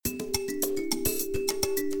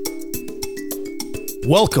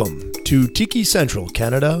Welcome to Tiki Central,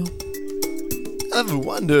 Canada. Ever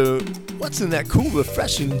wonder what's in that cool,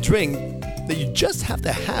 refreshing drink that you just have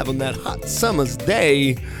to have on that hot summer's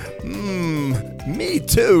day? Me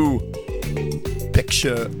too.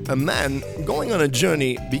 Picture a man going on a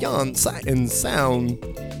journey beyond sight and sound.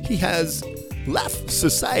 He has left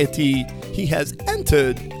society. He has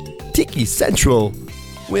entered Tiki Central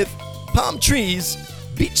with palm trees,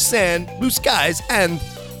 beach sand, blue skies, and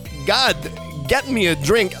God, get me a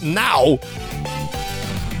drink now.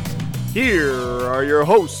 Here are your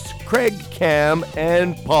hosts, Craig, Cam,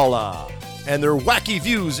 and Paula, and their wacky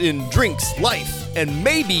views in drinks, life, and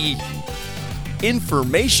maybe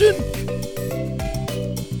information.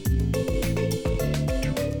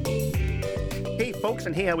 Hey folks,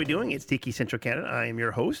 and hey, how we doing? It's Tiki Central Canada. I am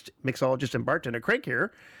your host, mixologist and bartender Craig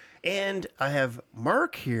here. And I have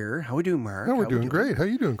Mark here. How we doing, Mark? Oh, we're doing great. How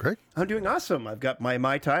you doing, Craig? I'm doing awesome. I've got my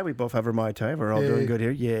Mai Tai. We both have our Mai Tai. We're all doing good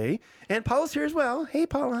here. Yay. And Paula's here as well. Hey,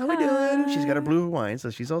 Paula, how we doing? She's got her blue wine,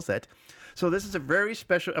 so she's all set. So this is a very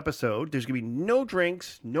special episode. There's going to be no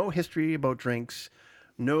drinks, no history about drinks,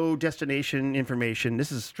 no destination information.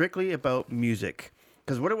 This is strictly about music.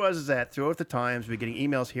 Because what it was is that throughout the times, we're getting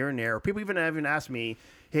emails here and there. Or people even asked me,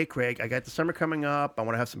 hey, Craig, I got the summer coming up. I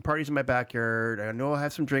want to have some parties in my backyard. I know I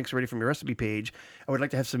have some drinks ready from your recipe page. I would like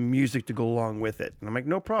to have some music to go along with it. And I'm like,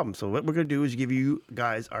 no problem. So what we're going to do is give you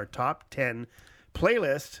guys our top 10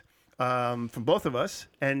 playlist from both of us.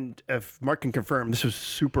 And if Mark can confirm, this was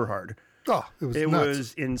super hard. Oh, it was nuts.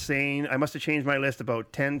 Was insane. I must have changed my list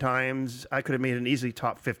about 10 times. I could have made an easily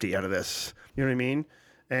top 50 out of this. You know what I mean?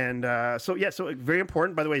 And so very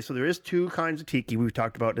important, by the way. So there is two kinds of tiki. We've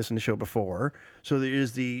talked about this in the show before. So there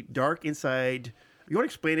is the dark inside. You want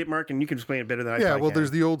to explain it, Mark? And you can explain it better than I can. Yeah, well,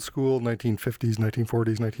 there's the old school 1950s,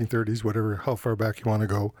 1940s, 1930s, whatever, how far back you want to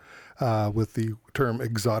go, with the term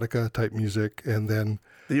exotica type music. And then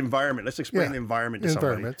the environment. Let's explain the environment to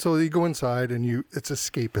somebody. So you go inside and it's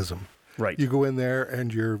escapism. Right. You go in there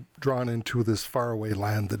and you're drawn into this faraway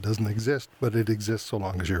land that doesn't exist, but it exists so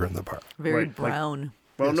long as you're in the bar. Very brown.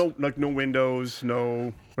 Well, no windows,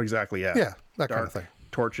 no, exactly, yeah. Yeah, that dark kind of thing.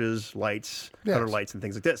 Torches, lights, color lights, and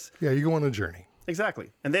things like this. Yeah, you go on a journey.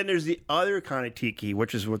 Exactly. And then there's the other kind of tiki,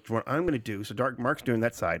 which is what I'm going to do. So Mark's doing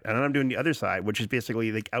that side, and I'm doing the other side, which is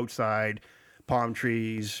basically like outside, palm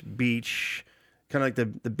trees, beach, kind of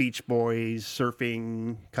like the Beach Boys,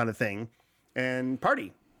 surfing kind of thing, and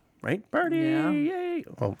party, right? Party, yay!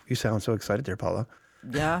 Oh, you sound so excited there, Paula.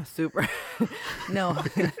 Yeah, super. No,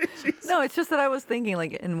 it's just that I was thinking,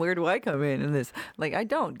 like, and where do I come in this? Like, I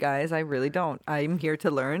don't, guys. I really don't. I'm here to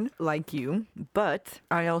learn, like you. But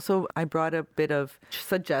I brought a bit of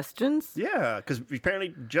suggestions. Yeah, because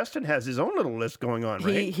apparently Justin has his own little list going on,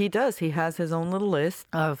 right? He does. He has his own little list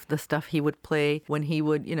of the stuff he would play when he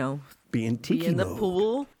would, be in tiki be in the mode.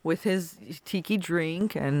 pool with his tiki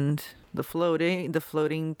drink and the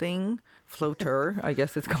floating thing. Floater, I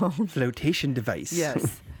guess it's called. Flotation device.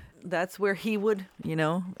 Yes. That's where he would,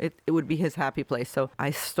 it would be his happy place. So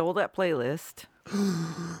I stole that playlist.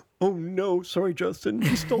 Oh no, sorry, Justin.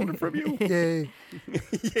 He stole it from you. Yay.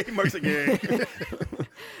 Yay, Mark's like, yay.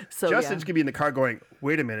 So Justin's going to be in the car going,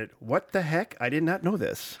 wait a minute, what the heck? I did not know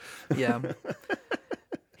this. Yeah.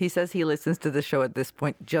 He says he listens to the show at this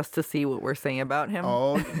point just to see what we're saying about him.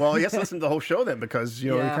 Oh, well, he has to listen to the whole show then because, he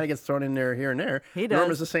kind of gets thrown in there here and there. He does.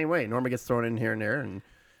 Norma's the same way. Norma gets thrown in here and there and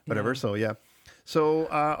whatever. Yeah. So, yeah. So,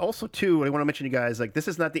 also, too, I want to mention to you guys, like, this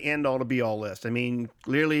is not the end-all to be-all list. I mean,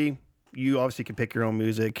 clearly, you obviously can pick your own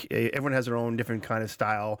music. Everyone has their own different kind of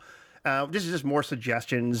style. This is just more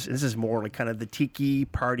suggestions. This is more like kind of the tiki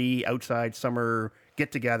party outside summer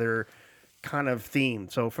get-together kind of theme.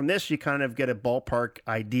 So from this, you kind of get a ballpark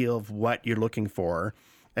idea of what you're looking for.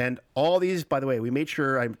 And all these, by the way, we made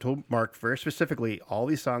sure, I told Mark very specifically, all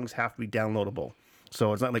these songs have to be downloadable.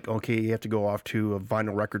 So it's not like, okay, you have to go off to a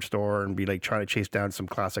vinyl record store and be like trying to chase down some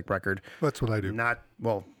classic record. That's what I do.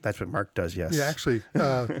 That's what Mark does, yes. Yeah, actually,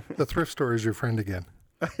 the thrift store is your friend again.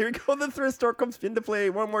 Here we go. The thrift store comes into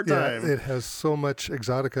play one more time. Yeah, it has so much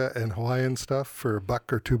exotica and Hawaiian stuff for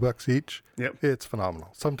 $1 or $2 each. Yep. It's phenomenal.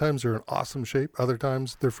 Sometimes they're in awesome shape. Other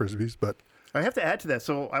times they're Frisbees, but I have to add to that.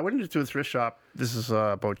 So I went into a thrift shop. This is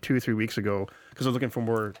about 2 or 3 weeks ago because I was looking for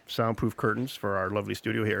more soundproof curtains for our lovely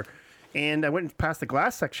studio here. And I went past the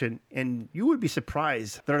glass section, and you would be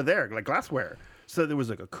surprised that are there, like glassware. So there was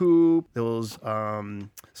like a coupe, there was some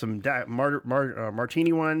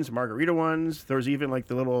martini ones, margarita ones. There was even like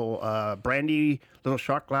the little brandy, little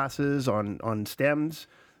shot glasses on stems.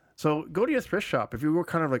 So go to your thrift shop. If you were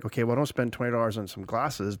kind of like, okay, well, I don't spend $20 on some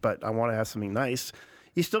glasses, but I want to have something nice.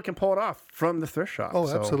 you still can pull it off from the thrift shop. Oh,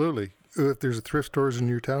 So- absolutely. If there's a thrift stores in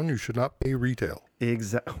your town, you should not pay retail.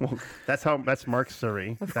 Exactly. Well, that's Mark's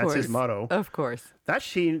story. Of That's course. his motto. Of course. That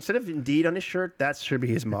instead of Indeed on his shirt, that should be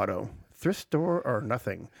his motto. Thrift store or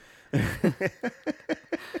nothing.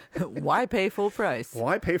 Why pay full price?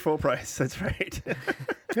 Why pay full price? That's right.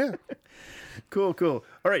 Yeah. Cool. All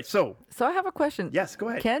right. So, So I have a question. yes, go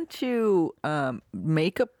ahead. Can't you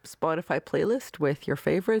make a Spotify playlist with your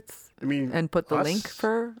favorites I mean, and put the link us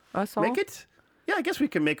for us all? make it? Yeah, I guess we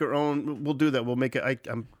can make our own. We'll do that. We'll make it.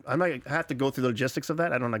 I might have to go through the logistics of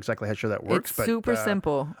that. I don't know exactly how sure that works. It's but, super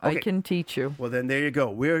simple. I okay. can teach you. Well, then there you go.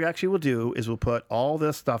 We actually will do is we'll put all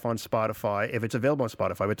this stuff on Spotify. If it's available on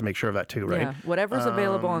Spotify, we have to make sure of that too, right? Yeah, whatever's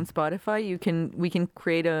available on Spotify, we can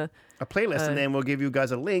create a Playlist, and then we'll give you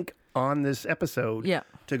guys a link on this episode Yeah.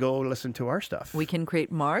 to go listen to our stuff. we can create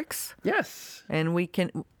marks Yes. and we can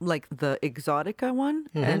like the Exotica one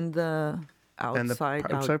and the And the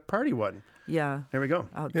outside party one. yeah. There we go.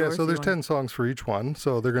 Yeah, so outdoorsy there's one. 10 songs for each one.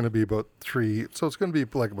 So they're going to be about 3. So it's going to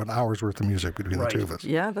be like about an hour's worth of music between Right. the two of us.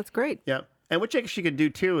 Yeah, that's great. Yeah. And what you actually could do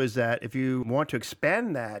too is that if you want to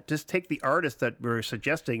expand that, just take the artist that we're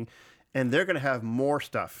suggesting, and they're going to have more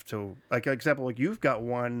stuff. So, like an example, like you've got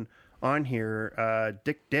one on here,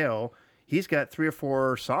 Dick Dale. He's got 3 or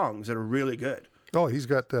 4 songs that are really good. Oh, he's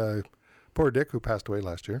got poor Dick who passed away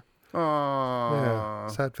last year. Oh, Yeah,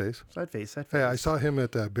 sad face. sad face. Yeah, I saw him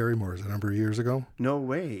at Barrymore's a number of years ago. No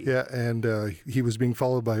way. Yeah, and he was being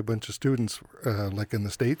followed by a bunch of students, like in the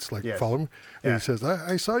States, like Yes. follow him. And Yeah. he says,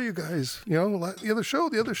 I saw you guys, the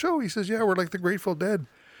other show. He says, yeah, we're like the Grateful Dead.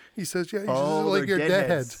 He says, yeah, Oh, like they're you're deadheads.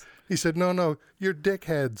 deadheads. He said, no, you're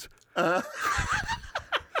dickheads.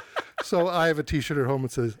 So I have a T-shirt at home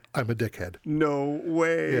that says, I'm a dickhead. No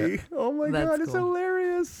way. Yeah. Oh my That's God, it's cool.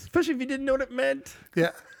 hilarious. Especially if you didn't know what it meant. Yeah.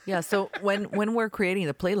 Yeah, so when we're creating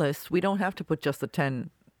the playlist, we don't have to put just the 10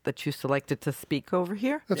 that you selected to speak over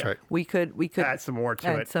here. That's right. We could Add some more to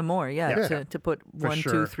add it. some more, Yeah. to put For 1,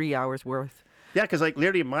 sure. 2, 3 hours worth. Yeah, because like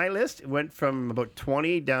literally my list went from about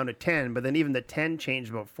 20 down to 10, but then even the 10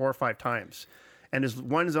 changed about 4 or 5 times. And there's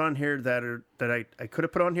ones on here that I could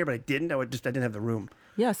have put on here, but I didn't. I didn't have the room.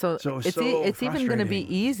 Yeah, so, So it's even going to be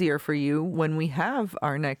frustrating. easier for you when we have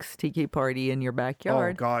our next tiki party in your Oh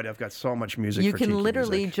backyard. God, I've got so much music. You for can tiki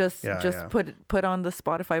literally music. just Yeah. put on the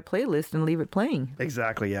Spotify playlist and leave it playing.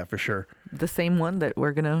 Exactly, yeah, for sure. The same one that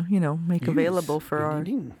we're gonna, make available for our.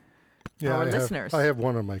 Yeah, Our I have- listeners. I have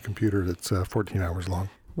one on my computer that's 14 hours long.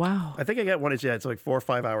 Wow. I think I got one. It's like 4 or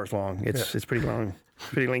 5 hours long. It's pretty long,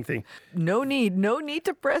 pretty lengthy. No need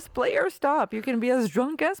to press play or stop. You can be as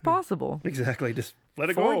drunk as possible. Exactly, just let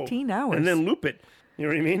it go. 14 hours. and then loop it. You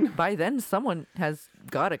know what I mean? By then, someone has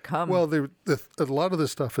got to come. Well, a lot of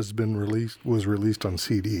this stuff was released on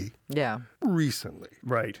CD yeah. recently,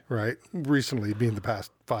 Right. right? Recently being the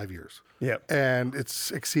past 5 years. Yeah. And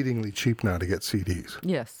it's exceedingly cheap now to get CDs.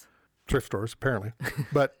 Yes. Thrift stores, apparently.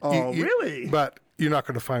 But Oh, really? But you're not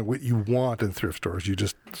going to find what you want in thrift stores. You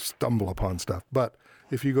just stumble upon stuff. But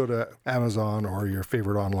if you go to Amazon or your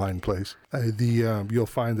favorite online place, you'll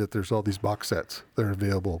find that there's all these box sets that are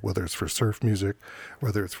available, whether it's for surf music,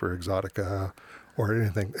 whether it's for Exotica or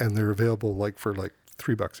anything, and they're available for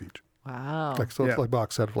 $3 each. Wow. So it's Yeah. like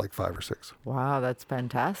box set of like 5 or 6. Wow, that's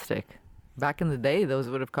fantastic. Back in the day, those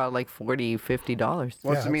would have cost like $40, $50.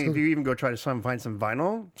 Well, Yeah, I mean, if absolutely. you even go try to find some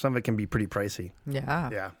vinyl, some of it can be pretty pricey. Yeah.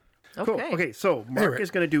 Yeah. Okay. Cool. Okay, so Mark Anyway.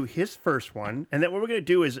 is going to do his first one, and then what we're going to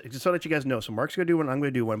do is just so that you guys know. So Mark's going to do one, I'm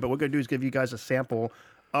going to do one, but what we're going to do is give you guys a sample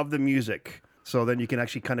of the music, so then you can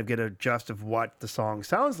actually kind of get a gist of what the song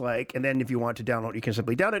sounds like, and then if you want to download, you can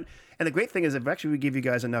simply download it. And the great thing is, if actually we give you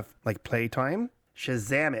guys enough play time,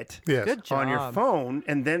 Shazam it. Yes. Good job. On your phone,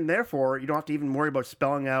 and then therefore you don't have to even worry about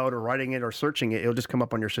spelling out or writing it or searching it. It'll just come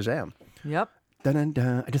up on your Shazam. Yep. Dun, dun,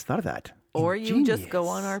 dun. I just thought of that. Or you just go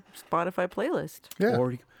on Ingenious. our Spotify playlist. Yeah.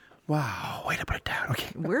 Or, wow, way to put it down.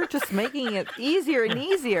 Okay. We're just making it easier and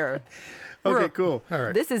easier. Okay, cool. All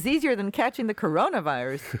right. This is easier than catching the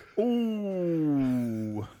coronavirus.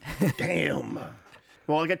 Ooh, damn.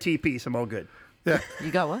 Well, I got TP, so I'm all good. Yeah.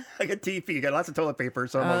 You got what? I got TP. I got lots of toilet paper,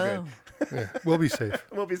 so I'm all Oh. good. Yeah. We'll be safe.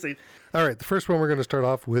 We'll be safe. All right, the first one we're going to start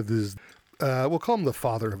off with is, we'll call him the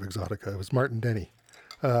father of Exotica. It was Martin Denny.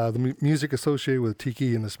 The music associated with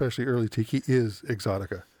tiki, and especially early tiki, is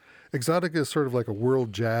Exotica. Exotica is sort of like a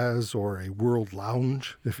world jazz or a world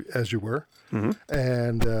lounge, as you were.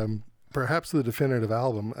 And perhaps the definitive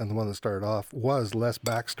album, and the one that started off, was Les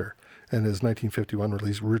Baxter and his 1951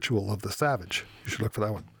 release, Ritual of the Savage. You should look for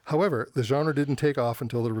that one. However, the genre didn't take off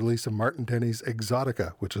until the release of Martin Denny's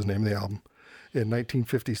Exotica, which is the name of the album, in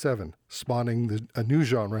 1957, spawning a new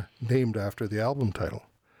genre named after the album title.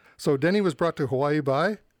 So Denny was brought to Hawaii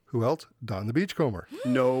by, who else? Don the Beachcomber.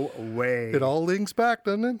 No way. It all links back,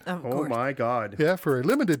 doesn't it? Of Oh course. my God. Yeah, for a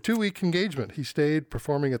limited 2-week engagement, he stayed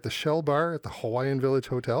performing at the Shell Bar at the Hawaiian Village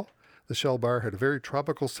Hotel. The Shell Bar had a very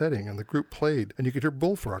tropical setting, and the group played, and you could hear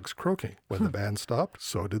bullfrogs croaking. When the band stopped,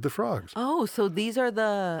 so did the frogs. Oh, so these are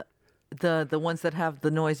the ones that have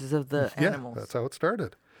the noises of the animals. Yeah, that's how it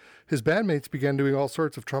started. His bandmates began doing all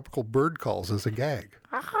sorts of tropical bird calls as a gag.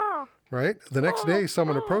 Right? The next day,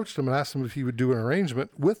 someone approached him and asked him if he would do an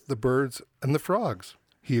arrangement with the birds and the frogs.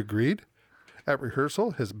 He agreed. At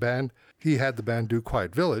rehearsal, he had the band do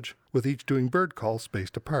Quiet Village, with each doing bird calls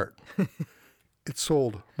spaced apart. It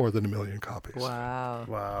sold more than 1 million copies. Wow.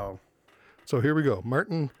 Wow. So here we go.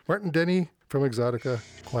 Martin Denny from Exotica,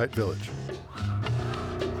 Quiet Village.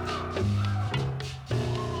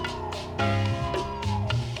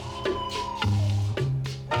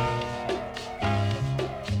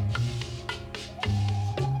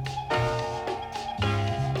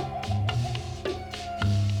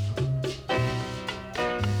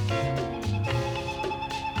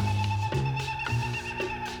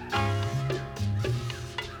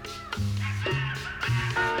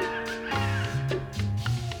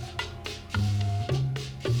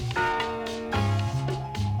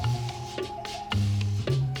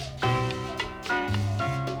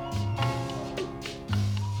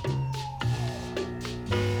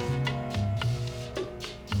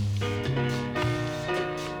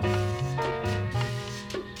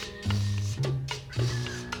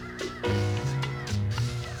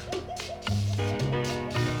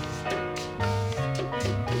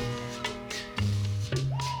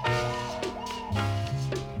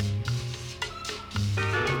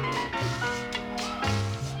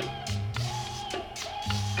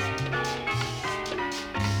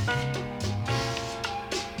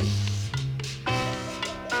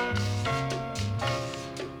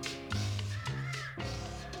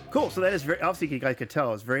 Cool. So that is very, obviously, you guys could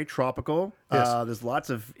tell, it's very tropical. Yes. There's lots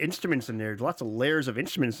of instruments in there, lots of layers of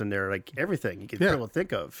instruments in there, like everything you could Yeah. be able to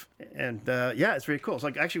think of. And yeah, it's very cool. It's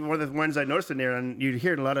like actually one of the ones I noticed in there, and you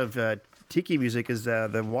hear a lot of tiki music, is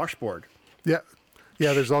the washboard. Yeah.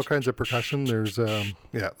 Yeah, there's all kinds of percussion. There's,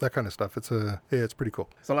 that kind of stuff. It's pretty cool.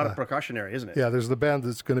 It's a lot of percussionary, isn't it? Yeah, there's the band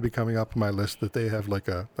that's going to be coming up on my list that they have like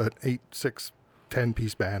an 8, 6,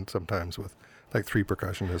 10-piece band sometimes with like 3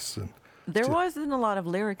 percussionists. And There wasn't a lot of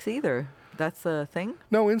lyrics either. That's a thing?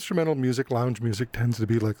 no, instrumental music, lounge music tends to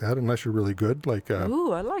be like that unless you're really good. Like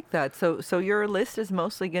Ooh, I like that. So your list is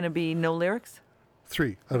mostly going to be no lyrics?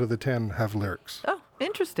 3 out of the 10 have lyrics. Oh,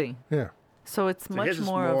 interesting. Yeah. So it's So much his is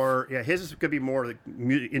more, yeah, his is could be more like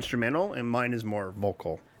instrumental, and mine is more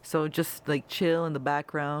vocal. so just like chill in the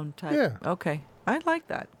background type. Yeah. Okay. I like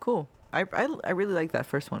that. Cool. I really like that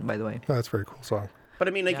first one, by the way. That's a very cool song. But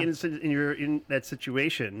I mean, like Yeah. in that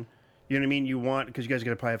situation, you know what I mean? You want, because you guys are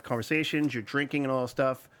going to probably have conversations, you're drinking and all that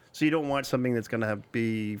stuff. So you don't want something that's going to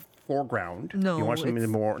be foreground. No, You want something it's-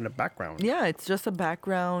 more in the background. Yeah, it's just a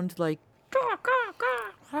background like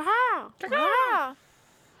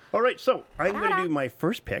All right, so I'm going to do my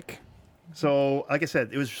first pick. So, like I said,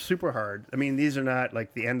 it was super hard. I mean, these are not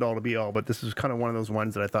like the end all to be all, but this is kind of one of those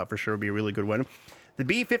ones that I thought for sure would be a really good one. The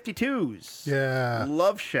B-52s. Yeah.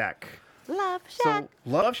 Love Shack. Love So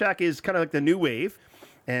Love Shack is kind of like the new wave,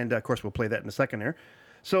 and of course we'll play that in a second there.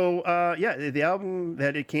 So yeah, the album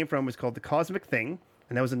that it came from was called The Cosmic Thing,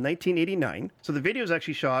 and that was in 1989. So the video is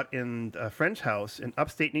actually shot in a friend's house in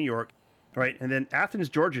upstate New York, right? And then Athens,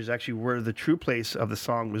 Georgia is actually where the true place of the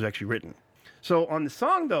song was actually written. So on the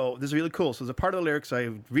song though, this is really cool. So there's a part of the lyrics I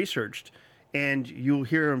researched, and you'll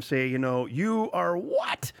hear him say, you know, "You are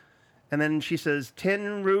what?" And then she says,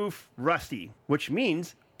 "Tin roof rusty," which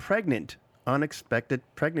means pregnant, unexpected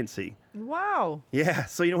pregnancy. Wow. Yeah.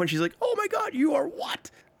 So, you know, when she's like, "Oh my God, you are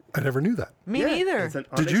what?" I never knew that. Me Yeah, neither. it's an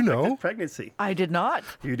Did you know? unexpected pregnancy. I did not.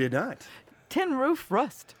 You did not. Tin roof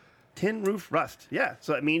rust. Tin roof rust. Yeah.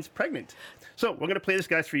 So that means pregnant. So we're going to play this,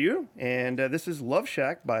 guys, for you. And this is Love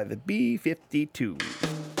Shack by the B-52.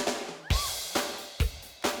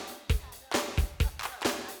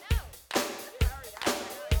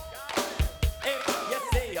 If you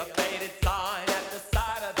see a faded sign at the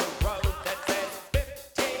side of the road that says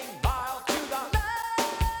 15 miles to the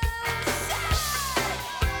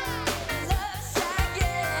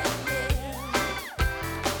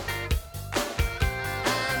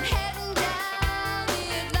I'm heading down the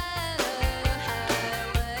Atlanta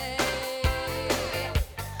highway,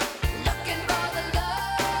 looking for the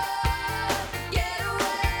love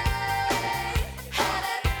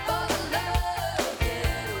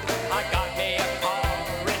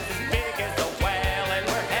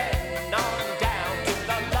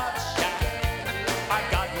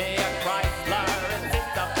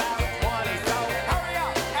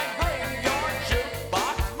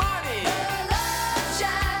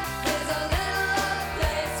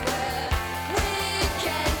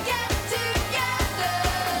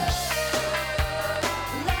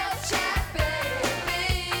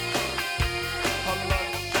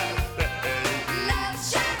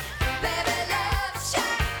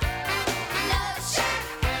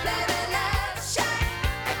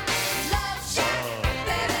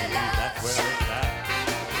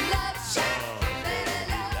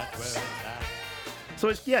So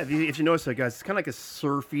it's if you notice, guys, it's kind of like a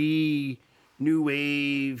surfy new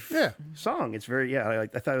wave song. It's very I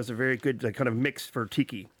thought it was a very good kind of mix for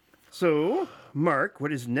tiki. So, Mark,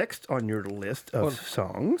 what is next on your list of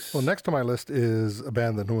songs? Well, next on my list is a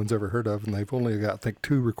band that no one's ever heard of, and they've only got, I think,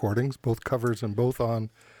 2 recordings, both covers and both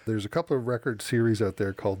on. There's a couple of record series out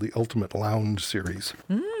there called the Ultimate Lounge series.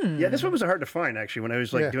 Yeah, this one was hard to find actually. When I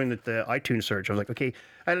was doing the iTunes search, I was like, okay,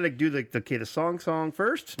 I had to do the song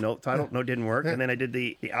first. No title, no, didn't work, and then I did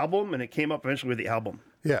the album, and it came up eventually with the album.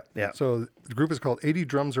 Yeah. Yeah. So the group is called 80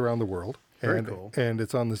 Drums Around the World. Very cool. And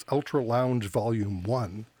it's on this Ultra Lounge Volume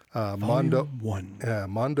 1. Mondo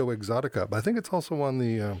Exotica. But I think it's also on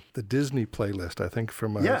the Disney playlist, I think,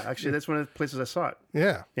 from... actually, that's one of the places I saw it.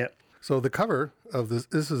 Yeah. Yeah. So the cover of this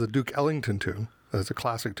is a Duke Ellington tune. It's a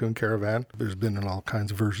classic tune, Caravan. There's been in all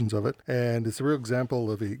kinds of versions of it. And it's a real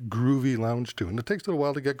example of a groovy lounge tune. It takes a little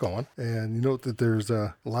while to get going. And you note that there's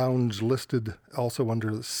a lounge listed also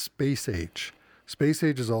under Space Age. Space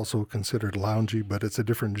Age is also considered loungy, but it's a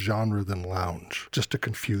different genre than lounge, just to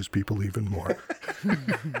confuse people even more.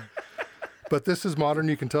 But this is modern.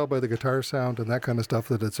 You can tell by the guitar sound and that kind of stuff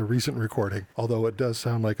that it's a recent recording, although it does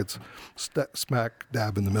sound like it's smack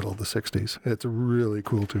dab in the middle of the 60s. It's a really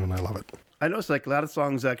cool tune. I love it. I noticed like a lot of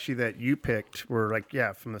songs actually that you picked were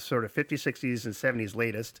from the sort of 50s, 60s, and 70s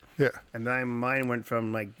latest. Yeah. And then mine went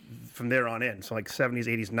from there on in, so like 70s,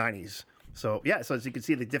 80s, 90s. So, so as you can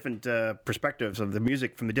see the different perspectives of the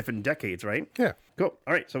music from the different decades, right? Yeah. Cool.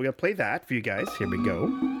 All right, so we're going to play that for you guys. Here we go.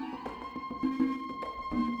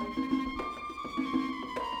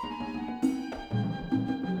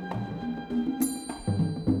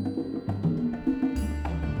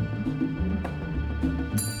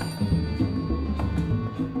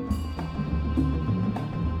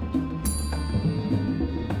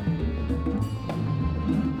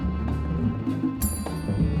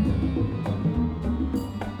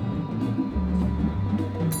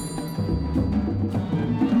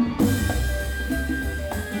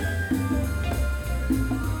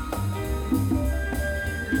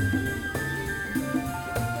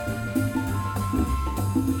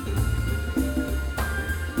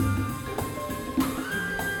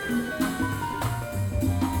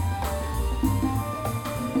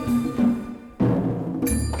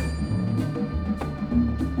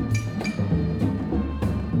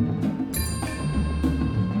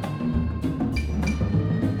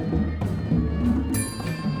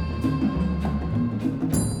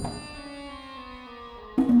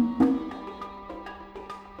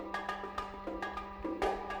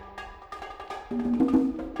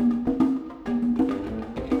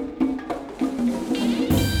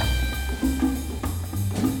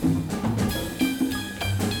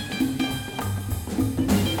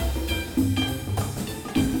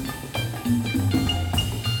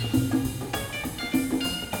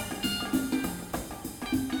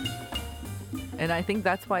 And I think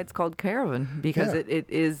that's why it's called Caravan, because Yeah. it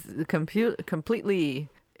is completely,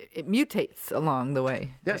 it mutates along the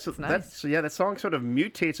way. Yeah, It's so nice. that song sort of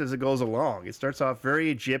mutates as it goes along. It starts off very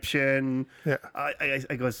Egyptian. Yeah. I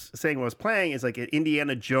was saying when I was playing, it's like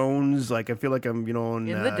Indiana Jones. Like I feel like I'm, in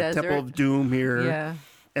In the desert. Temple of Doom here. Yeah.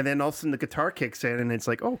 And then all of a sudden the guitar kicks in, and it's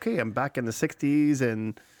like, okay, I'm back in the '60s,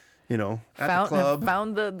 and at the club.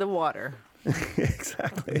 Found the water,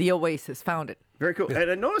 Exactly. the oasis, found it. Very cool. And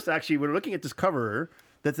I noticed actually when we're looking at this cover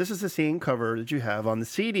that this is the same cover that you have on the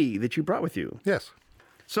CD that you brought with you. Yes.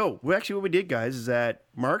 So what we did, guys, is that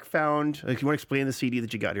Mark found. If you want to explain the CD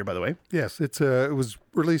that you got here, by the way. Yes. It was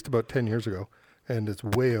released about 10 years ago, and it's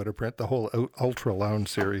way out of print. The whole Ultra Lounge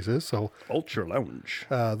series is. So Ultra Lounge.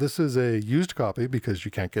 this is a used copy because you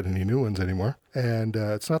can't get any new ones anymore. And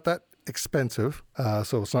it's not that expensive.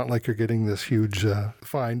 So it's not like you're getting this huge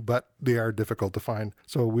find, but they are difficult to find.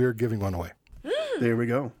 So we're giving one away. There we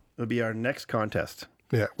go. It'll be our next contest.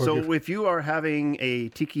 Yeah. So if you are having a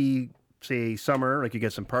tiki, say, summer, like you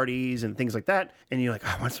get some parties and things like that, and you're like,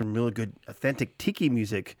 I want some really good, authentic tiki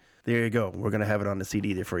music, there you go. We're going to have it on the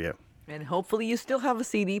CD there for you. And hopefully you still have a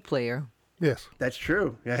CD player. yes. That's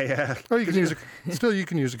true. Yeah. Or you can use you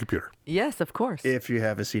can use a computer. Yes, of course. If you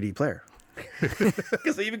have a CD player.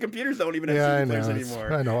 Because even computers don't even have Yeah, I CD know. players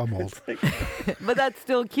anymore. I know. I'm old. But that's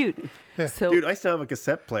still cute. So Dude, I still have a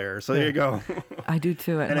cassette player, so there you go. I do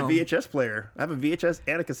too at And a home. VHS player. I have a VHS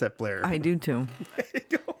and a cassette player. I do too.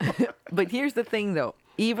 But here's the thing, though.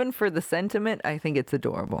 Even for the sentiment, I think it's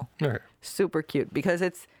adorable. All right. Super cute because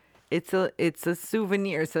it's a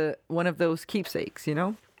souvenir. It's one of those keepsakes,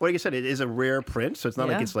 Well, like I said, it is a rare print, so it's not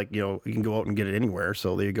like Yeah. it's like, you can go out and get it anywhere.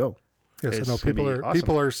 So there you go. Yes, I It's know gonna be people are awesome.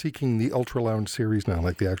 people are seeking the Ultra Lounge series now,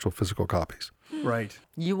 like the actual physical copies. Right.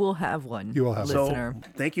 You will have one. You will have one. listener. So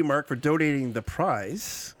thank you, Mark, for donating the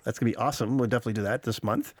prize. That's going to be awesome. We'll definitely do that this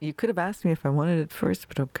month. You could have asked me if I wanted it first,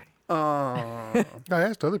 but okay. Oh, I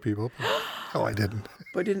asked other people. Oh, I didn't.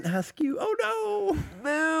 but I didn't ask you. Oh, no.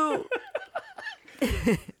 Boo!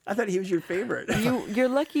 I thought he was your favorite. You're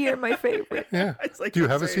lucky you're my favorite. Yeah. It's like Do you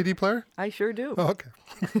you're have a saying- CD player? I sure do. Oh, okay.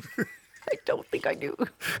 I don't think I do.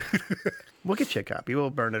 We'll get you a copy. We'll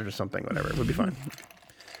burn it or something, whatever. It would be fun.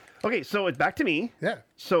 Okay, so it's back to me. Yeah.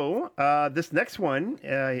 So this next one,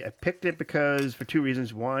 I picked it because for two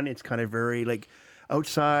reasons. One, it's kind of very like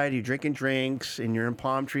outside, you're drinking drinks and you're in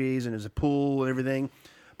palm trees and there's a pool and everything.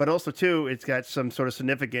 But also, too, it's got some sort of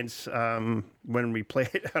significance when we play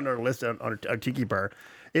it on our list on our tiki bar.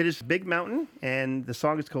 It is Big Mountain, and the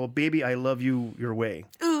song is called Baby, I Love You Your Way.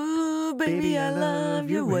 Ooh, baby, I love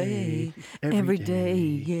your way every day.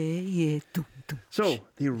 Yeah, yeah. Dum, dum. So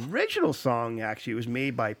the original song actually was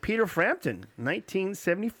made by Peter Frampton,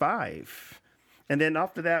 1975. And then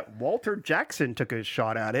after that, Walter Jackson took a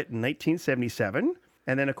shot at it in 1977.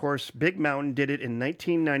 And then, of course, Big Mountain did it in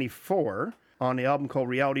 1994 on the album called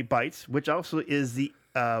Reality Bites, which also is the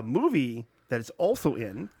movie that it's also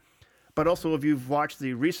in. But also, if you've watched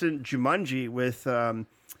the recent Jumanji with The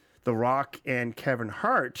Rock and Kevin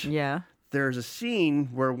Hart, Yeah. there's a scene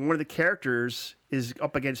where one of the characters is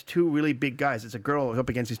up against two really big guys. It's a girl up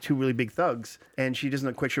against these two really big thugs, and she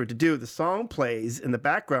doesn't quite sure what to do. The song plays in the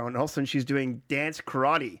background, and all of a sudden she's doing dance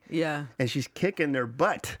karate, Yeah. and she's kicking their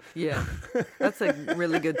butt. Yeah. That's a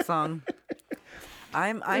really good song.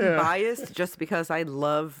 I'm biased just because I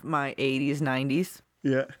love my 80s, 90s.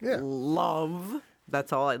 Yeah, Yeah. Love.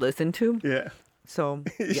 That's all I listen to. yeah. So,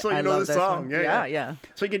 So you I know love the this song, one. yeah. Yeah.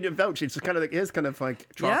 So you can vouch. It's kind of like, it is kind of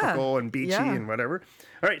like tropical and beachy yeah. and whatever.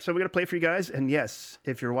 All right, so we're gonna play for you guys, and yes,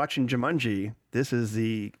 if you're watching Jumanji, this is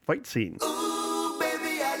the fight scene. Ooh,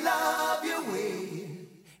 baby, I love your way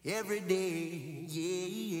every day.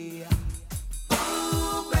 Yeah, yeah.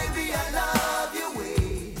 Ooh, baby, I love your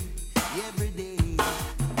way every day.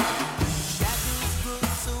 Shadows grow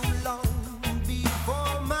so long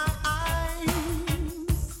before my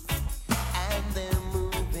eyes, and they're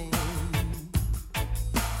moving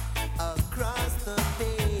across the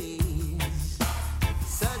page.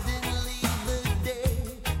 Suddenly the day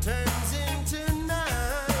turns into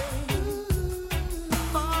night,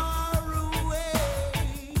 far away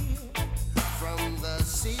from the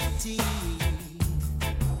city.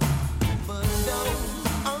 But don't,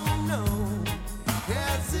 oh no,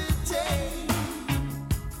 hesitate,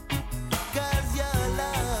 'cause your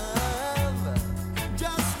love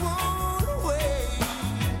just won't wait.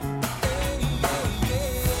 Hey, yeah,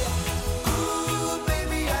 yeah. Ooh,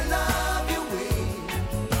 baby, I love your way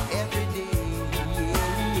every day.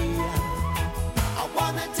 Yeah, yeah. I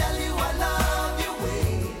wanna tell you I love your way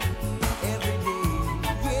every day.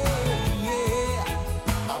 Yeah, yeah.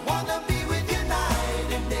 I wanna be with you night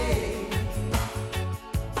and day.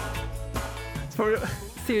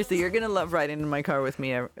 Seriously, you're going to love riding in my car with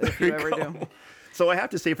me if you ever do. So I have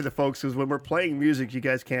to say for the folks, because when we're playing music, you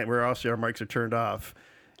guys can't, we're also, our mics are turned off.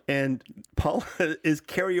 And Paula is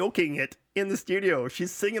karaokeing it in the studio.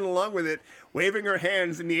 She's singing along with it, waving her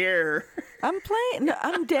hands in the air. I'm playing. No,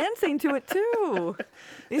 I'm dancing to it too.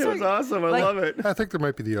 These It was awesome. I like- love it. I think there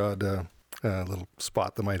might be the odd little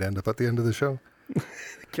spot that might end up at the end of the show.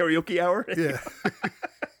 Karaoke hour. Yeah.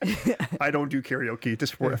 I don't do karaoke,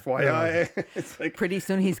 just for FYI. It's like, Pretty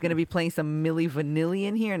soon he's going to be playing some Milli Vanilli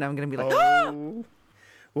in here, and I'm going to be like, ah! oh,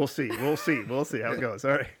 we'll see. We'll see. We'll see how it goes.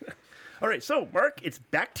 All right. All right. So, Mark, it's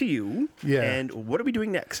back to you. Yeah. And what are we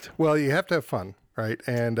doing next? Well, you have to have fun, right?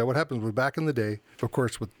 And what happens was back in the day, of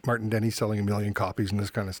course, with Martin Denny selling 1 million copies and this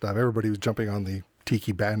kind of stuff, everybody was jumping on the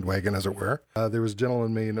tiki bandwagon, as it were. There was a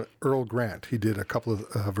gentleman named Earl Grant. He did a couple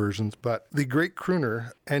of versions, but the great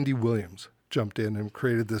crooner, Andy Williams, jumped in and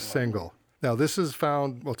created this single. Now, this is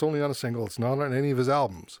found, well, it's only on a single. It's not on any of his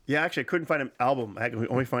albums. Yeah, actually, I couldn't find an album. I could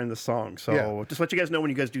only find the song. So Yeah. just let you guys know when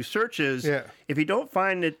you guys do searches, Yeah. if you don't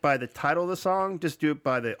find it by the title of the song, just do it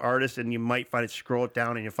by the artist, and you might find it, scroll it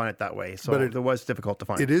down, and you'll find it that way. So But it- it was difficult to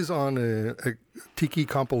find. It is on a tiki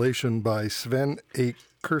compilation by Sven A.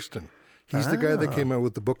 Kirsten. He's the guy that came out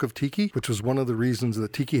with the Book of Tiki, which was one of the reasons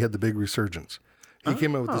that tiki had the big resurgence. He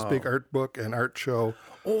came out with this big art book and art show.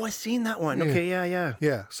 Oh, I seen that one. Okay, yeah.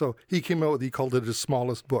 Yeah, so he came out with, he called it his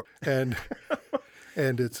smallest book, and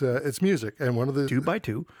and it's music. And one of the 2 by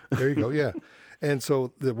 2. there you go, yeah. And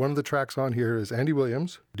so one of the tracks on here is Andy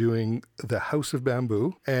Williams doing The House of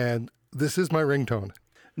Bamboo, and this is my ringtone.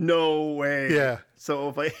 No way. Yeah.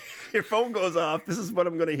 So if your phone goes off, this is what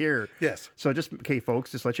I'm going to hear. Yes. So just, okay,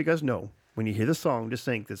 folks, just let you guys know, when you hear the song, just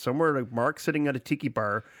think that somewhere like Mark sitting at a tiki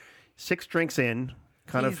bar, 6 drinks in,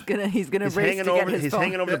 He's gonna race to get his he's phone.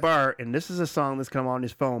 hanging over the bar, and this is a song that's come on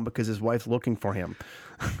his phone because his wife's looking for him.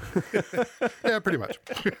 Yeah, pretty much.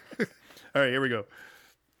 All right, here we go.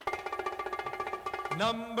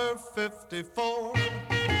 Number 54,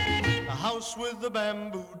 a house with a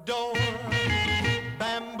bamboo door,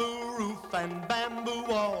 bamboo roof and bamboo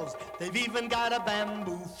walls. They've even got a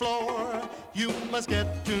bamboo floor. You must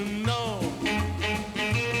get to know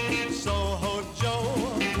Soho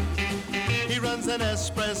Joe. He runs an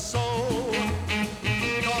espresso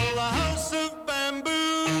called the House of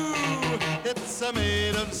Bamboo. It's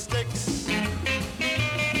made of sticks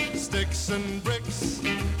and bricks,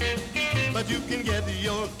 but you can get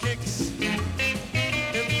your kicks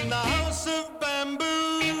in the House of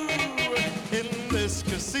Bamboo. In this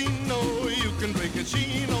casino, you can drink a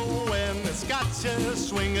chino when it's gotcha.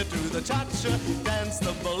 Swing it to the cha-cha, dance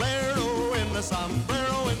the bolero in the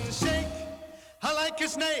sombrero and shake like a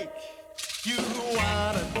snake. You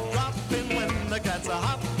wanna drop in when the cats are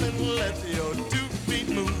hopping. Let your 2 feet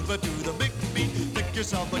move to the big beat. Pick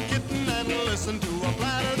yourself a kitten and listen to a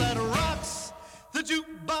platter that rocks the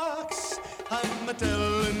jukebox. I'm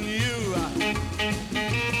telling you,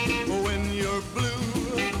 when you're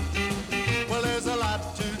blue, well, there's a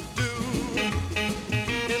lot to do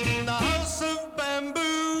in the House of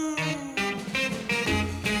Bamboo.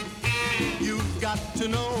 You've got to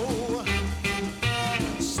know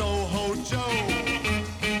Soho Joe.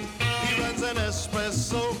 He runs an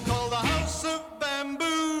espresso called the House of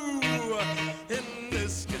Bamboo in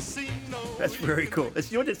this casino. That's very cool. You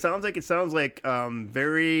know what it sounds like? It sounds like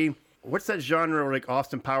very. What's that genre like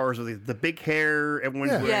Austin Powers with the big hair?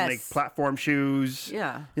 Everyone's Yeah. wearing Yes. like platform shoes.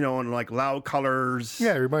 Yeah. You know, and like loud colors.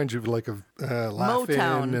 Yeah, it reminds you of like of Laugh-In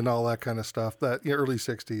Motown. and all that kind of stuff. That early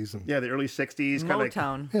 '60s and Yeah, the early 60s. Kind of like,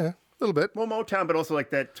 Motown. yeah, a little bit. well, Motown, but also like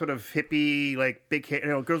that sort of hippie, like big hair. You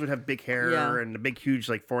know, girls would have big hair Yeah. and the big, huge,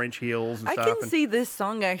 like 4-inch heels and I stuff. can and see this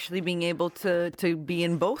song actually being able to be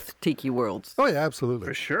in both tiki worlds. Oh yeah, absolutely.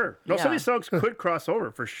 For sure. No, some of Yeah. these songs could cross over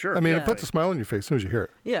for sure. I mean, it definitely. puts a smile on your face as soon as you hear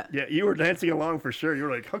it. Yeah. Yeah, you were dancing along for sure. You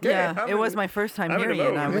were like, okay. Yeah, I'm it was my first time I'm in a hearing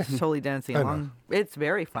it, and I mode. was totally dancing I know. along. It's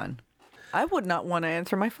very fun. I would not want to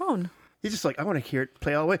answer my phone. He's just like, I want to hear it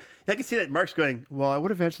play all the way. I can see that Mark's going, well, I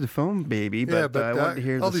would have answered the phone, baby, but, Yeah, but I wanted to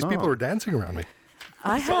hear all the these song. people are dancing around me.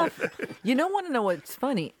 I have. You don't want to know what's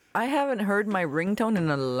funny? I haven't heard my ringtone in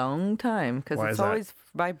a long time because Why it's is that? always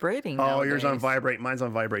vibrating. Oh, yours on nowadays. vibrate. Mine's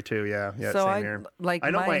on vibrate too. Yeah, yeah. So same I- here. like I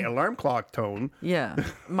know my my- alarm clock tone. Yeah,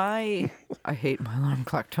 I hate my alarm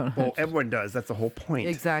clock tone. Well, everyone does. That's the whole point.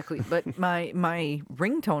 Exactly, but my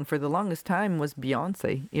ringtone for the longest time was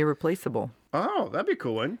Beyonce, Irreplaceable. Oh, that'd be a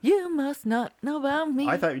cool one. You must not know about me.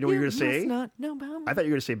 I thought you know what you were gonna say. must not know about me. I thought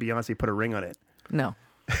you were gonna say Beyonce put a ring on it. No.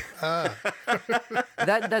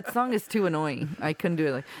 that song is too annoying. I couldn't do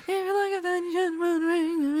it like. "If you like a diamond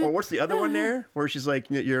ring." Or what's the other one there, where she's like,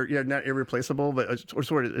 you're not irreplaceable, but or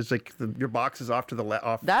sort of, it's like your box is off to the left.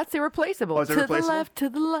 Off. That's irreplaceable. Oh, it's to irreplaceable? the left, to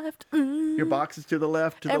the left. Mm. Your box is to the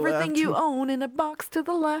left. To the Everything left. you own in a box to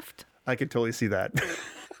the left. I can totally see that.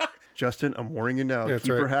 Justin, I'm warning you now. Yeah, that's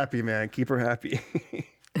Keep her right. happy, man. Keep her happy.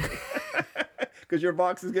 Because your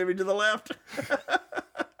box is going to be to the left.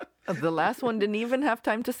 The last one didn't even have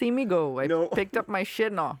time to see me go. I No. picked up my shit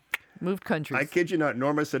and all. Moved countries. I kid you not.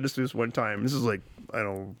 Norma said this to us one time. This is like, I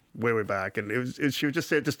don't know, way back. And she would just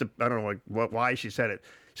say it just to, I don't know like why she said it.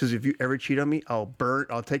 She says, if you ever cheat on me, I'll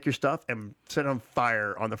take your stuff and set it on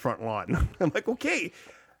fire on the front lawn. I'm like, okay,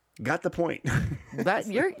 got the point. That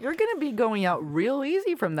you're gonna be going out real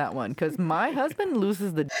easy from that one because my husband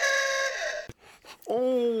loses the.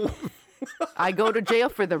 Oh, I go to jail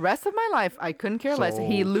for the rest of my life. I couldn't care less.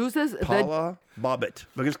 He So, loses the. Paula Bobbitt.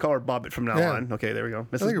 We'll just call her Bobbitt from now Yeah. on. Okay, there we go.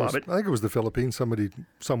 I Mrs. Bobbitt. think it was the Philippines.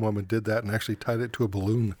 Some woman did that and actually tied it to a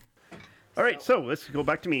balloon. All right, so let's go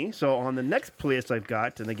back to me. So on the next playlist I've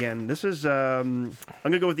got, and again, this is I'm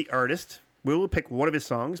gonna go with the artist. We will pick one of his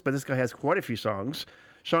songs, but this guy has quite a few songs.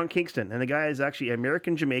 Sean Kingston, and the guy is actually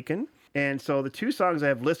American Jamaican. And so the two songs I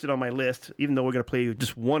have listed on my list, even though we're gonna play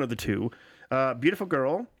just one of the two, "Beautiful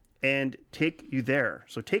Girl" and "Take You There."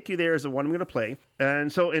 So "Take You There" is the one I'm gonna play.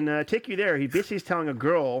 And so in "Take You There," he basically is telling a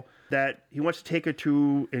girl that he wants to take her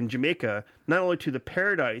to in Jamaica, not only to the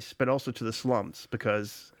paradise but also to the slums,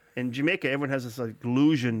 because in Jamaica, everyone has this like,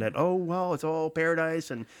 illusion that, oh, well, it's all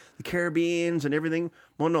paradise and the Caribbeans and everything.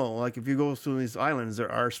 Well, no, like if you go to these islands,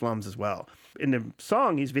 there are slums as well. In the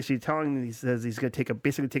song, he's basically he says he's going to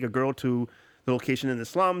basically take a girl to the location in the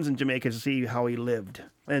slums in Jamaica to see how he lived.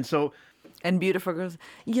 And so, And beautiful girls,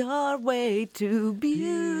 you're way too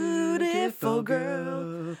beautiful,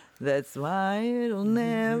 girl. That's why it'll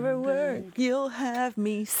never work. You'll have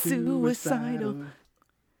me suicidal.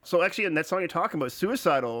 So actually, in that song you're talking about,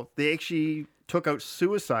 Suicidal, they actually took out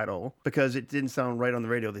Suicidal because it didn't sound right on the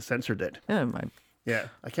radio. They censored it. Yeah, Yeah,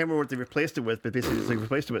 I can't remember what they replaced it with, but basically they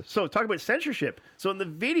replaced it with. So talk about censorship. So in the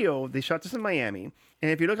video, they shot this in Miami,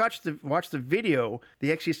 and if you watch the video,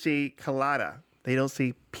 they actually say colada. They don't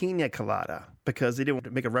say pina colada because they didn't want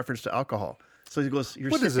to make a reference to alcohol. So he goes, "You're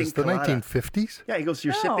What sipping is this, the colada." 1950s? Yeah, he goes,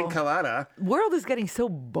 "You're sipping No. colada." world is getting so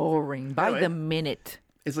boring by Yeah, the right? minute.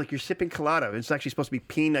 It's like you're sipping colada. It's actually supposed to be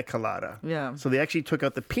pina colada. Yeah. So they actually took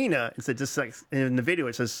out the pina and said just like in the video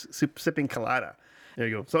it says sipping colada. There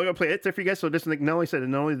you go. So I'm gonna play it there for you guys. So just like not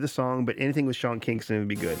only this song, but anything with Sean Kingston would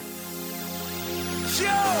be good.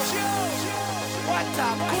 What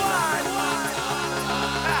a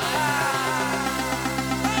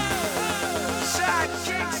Sean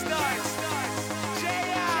Kingston,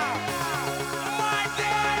 JR,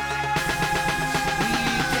 We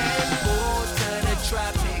can go to the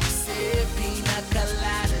tropics, sip pina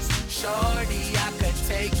coladas. Shorty, I could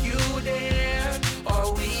take you there. Or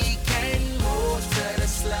we can go to the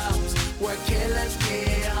slums where killers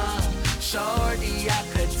get hung. Shorty, I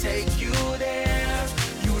could take you there.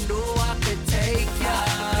 You know I could take ya. I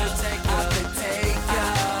could take ya.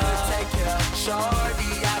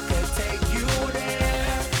 Shorty, I could take you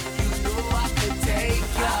there. You know I could take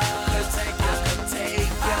ya. I could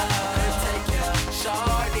take ya.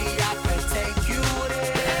 Shorty, I could take you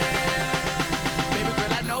there. Baby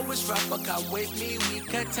girl, I know it's rough, but come with me. We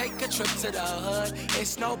could take a trip to the hood.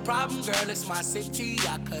 It's no problem, girl. It's my city.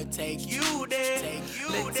 I could take you there.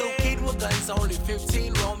 Little kid with guns, only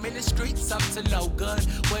 15, roaming the streets up to no good.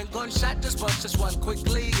 When gunshot just bust just one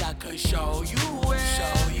quickly, I could show you where.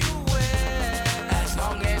 As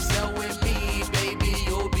long as you're with me, baby,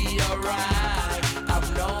 you'll be alright.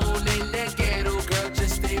 I'm known in the ghetto, girl,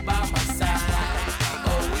 just stay by my side.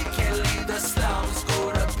 Oh, we can leave the slums,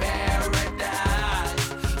 go to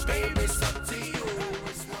paradise. Baby, it's up to you.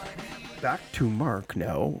 It's what it Back to Mark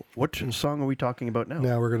now. What song are we talking about now?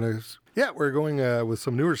 Now we're going with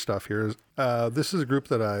some newer stuff here. This is a group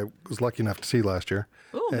that I was lucky enough to see last year.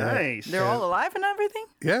 Ooh, Nice. they're all alive and everything?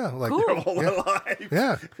 Yeah, like Cool. All alive.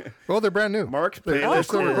 yeah. Well, they're brand new. Mark's They're playlist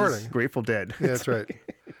still is recording. Grateful Dead. Yeah, that's right.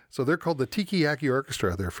 So they're called the Tiki Yaki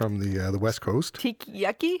Orchestra. They're from the West Coast. Tiki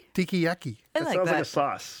yaki? Tiki Yaki, I That like sounds that. like a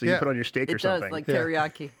sauce. So you Yeah. put on your steak or It does, something. like Yeah.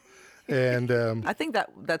 teriyaki. and I think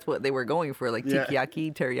that's what they were going for, like Yeah.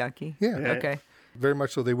 tiki-yaki, teriyaki. Yeah. Okay. very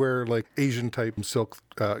much so. They wear like Asian type silk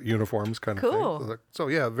uniforms, kind of Cool. thing. So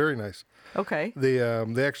yeah, very nice. Okay. They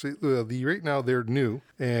actually right now they're new,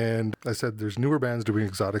 and I said there's newer bands doing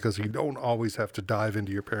exotica, so you don't always have to dive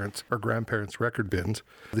into your parents' or grandparents' record bins.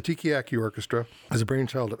 The Tiki-Yaki Orchestra is a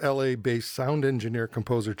brainchild of LA-based sound engineer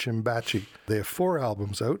composer Chimbachi. They have 4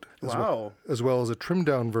 albums out, Wow. as well as a trimmed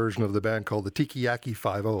down version of the band called the Tiki-Yaki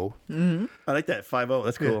 5-0, I like that 5-0.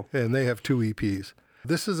 That's cool. and they have 2 EPs.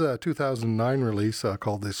 This is a 2009 release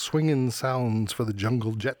called the Swingin' Sounds for the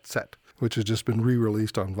Jungle Jet Set, which has just been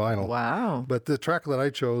re-released on vinyl. Wow. But the track that I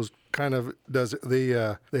chose kind of does they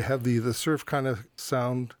have the surf kind of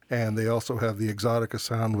sound, and they also have the exotica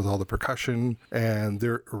sound with all the percussion, and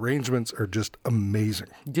their arrangements are just amazing.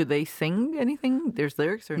 Do they sing anything? There's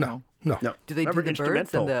lyrics or no? No. Do they Remember do the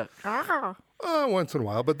birds and the? Once in a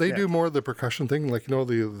while, but they Yeah. do more of the percussion thing, like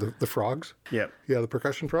the frogs. Yeah. Yeah, the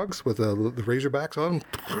percussion frogs with the razorbacks on.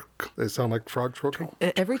 They sound like frogs croaking.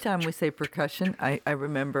 Every time we say percussion, I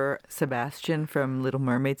remember Sebastian from Little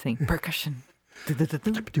Mermaid saying percussion.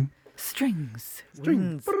 Strings.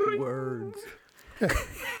 Strings. Words.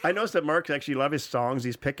 I noticed that Mark actually love his songs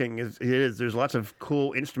he's picking. There's lots of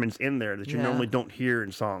cool instruments in there that you Yeah. normally don't hear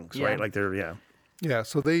in songs, Yeah. right? Like they're Yeah,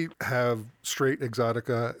 so they have straight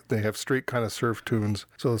exotica. They have straight kind of surf tunes.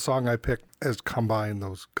 So the song I picked has combined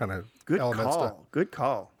those kind of good elements. call. Good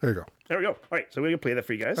call. There you go. There we go. All right, so we're gonna play that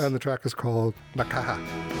for you guys. And the track is called Nakaha.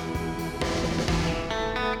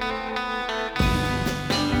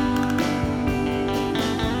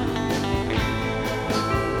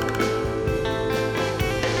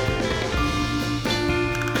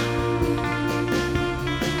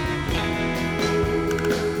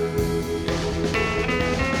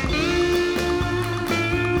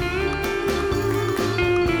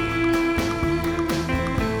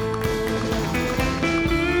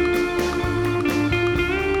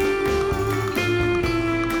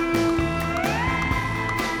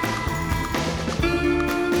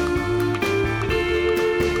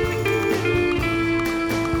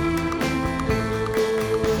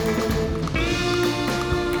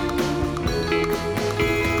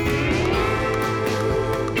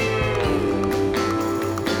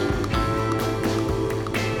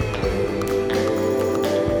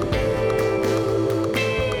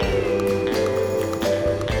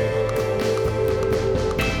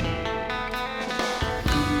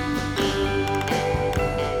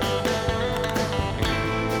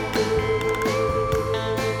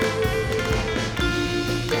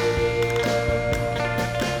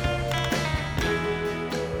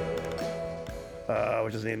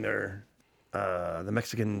 name there? The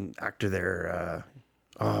Mexican actor there.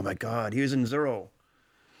 Oh my God, he was in Zorro.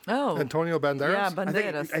 Oh, Antonio Banderas? yeah, I,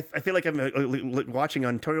 Banderas. think, I feel like I'm watching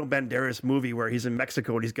Antonio Banderas movie where he's in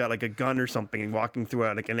Mexico and he's got like a gun or something and walking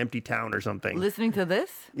through like an empty town or something. Listening to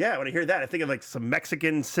this? Yeah, when I hear that, I think of like some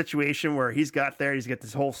Mexican situation where he's got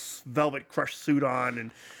this whole velvet crush suit on. And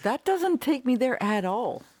That doesn't take me there at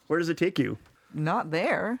all. where does it take you? Not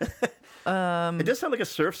there. It does sound like a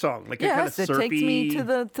surf song, like a kind of Yes, it surfy. takes me to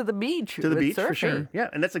the beach. to the with beach for surfing. sure. Yeah,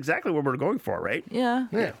 and that's exactly what we're going for, right? Yeah.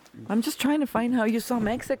 Yeah. I'm just trying to find how you saw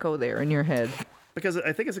Mexico there in your head. Because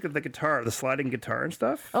I think it's like the guitar, the sliding guitar and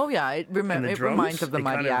stuff. Oh yeah, it And the drums, reminds of the it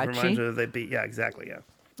kind of reminds mariachi. of the beat. Yeah, exactly. Yeah.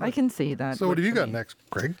 I can see that. So what have you works for got me. next,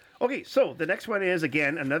 Craig? Okay, so the next one is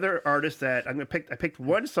again another artist that I picked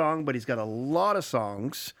one song, but he's got a lot of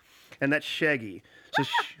songs, and that's Shaggy. So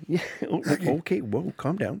yeah, okay, whoa,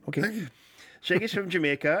 calm down. Okay, Shaggy's from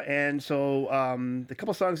Jamaica, and so the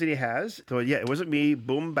couple songs that he has. So yeah, It Wasn't Me,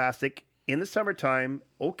 Boombastic, In the Summertime,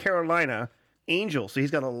 Oh Carolina, Angel. So he's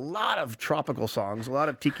got a lot of tropical songs, a lot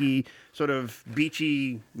of tiki sort of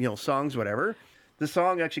beachy, songs, whatever. The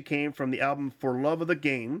song actually came from the album For Love of the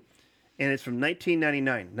Game, and it's from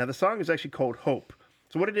 1999. Now, the song is actually called Hope.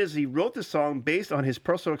 So what it is, he wrote this song based on his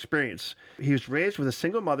personal experience. He was raised with a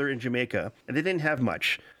single mother in Jamaica, and they didn't have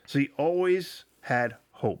much. So he always had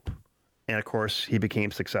hope. And, of course, he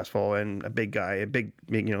became successful and a big guy,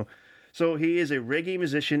 So he is a reggae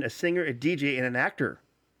musician, a singer, a DJ, and an actor.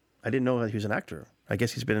 I didn't know that he was an actor. I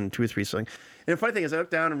guess he's been in 2 or 3 songs. And the funny thing is, I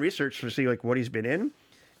looked down and researched to see like what he's been in,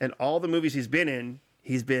 and all the movies he's been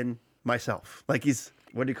myself. Like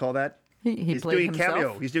what do you call that? He He's played doing himself. a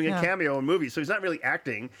cameo. He's doing Yeah. a cameo in movies, so he's not really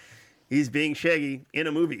acting. He's being Shaggy in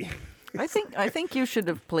a movie. I think you should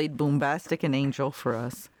have played Boombastic and Angel for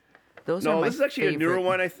us. Those are No, my this is actually a newer favorite.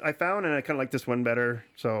 one I found, and I kind of like this one better.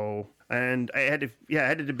 So, and I had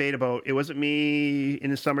to debate about It Wasn't Me, In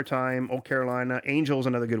the Summertime, Oh Carolina, Angel's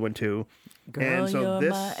another good one too. Girl, and so you're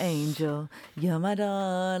this, my angel. You're my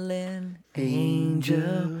darling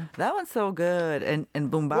angel. That one's so good. And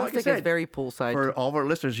Boombastic like I is said, very poolside. for all of our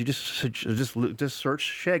listeners, you just search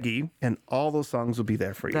Shaggy, and all those songs will be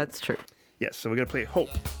there for you. That's true. Yes, so we're gonna play Hope.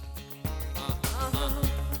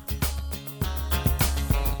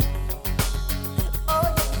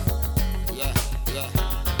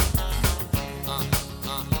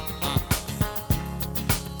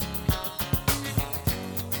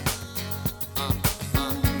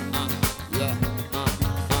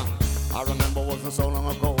 I remember wasn't so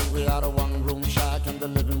long ago. We had a one-room shack and the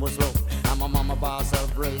living was low. And my mama by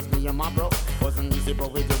herself raised me and my bro. Wasn't easy,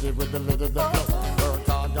 but we did it with a little bit flow. Worked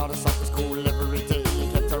hard, got us up to school every day.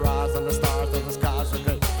 Kept our eyes on the stars till the skies were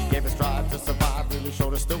gray. Gave us drive to survive, really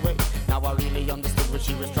showed us the way. Now I really understood what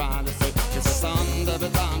she was trying to say. She said, son, there be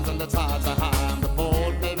times when the tides are high. I'm the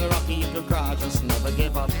bold, baby, rocky, you can cry, just never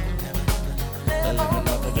give up. You can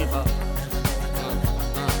never give up.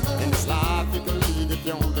 In this life you can lead if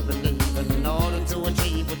you only believe. And in order to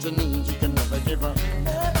achieve what you need, you can never give up.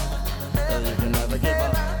 You can never give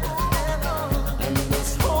up. And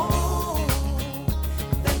this hope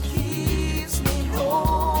that keeps me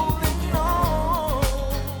holding on.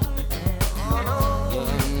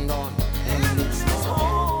 And on. And it's this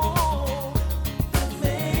hope that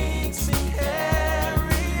makes me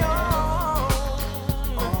carry on.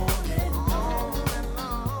 On and on and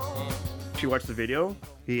on. If you watch the video,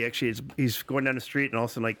 he's going down the street, and all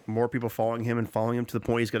of a sudden, like, more people following him to the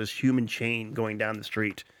point he's got his human chain going down the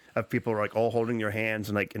street of people like all holding their hands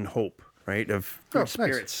and like in hope, right, of Oh, good nice.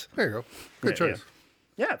 spirits. There you go. Good Yeah, choice.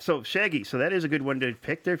 Yeah, so Shaggy. So that is a good one to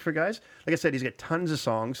pick there for guys. Like I said, he's got tons of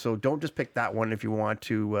songs, so don't just pick that one if you want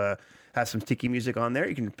to have some tiki music on there.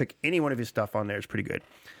 You can pick any one of his stuff on there. It's pretty good.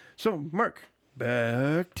 So, Mark,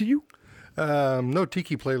 back to you. No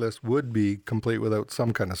tiki playlist would be complete without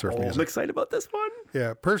some kind of surf I'm music. excited about this one.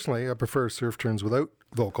 Yeah, personally, I prefer surf tunes without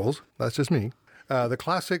vocals. That's just me. The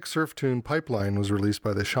classic surf tune Pipeline was released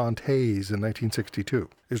by the Shantays in 1962.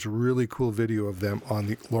 There's a really cool video of them on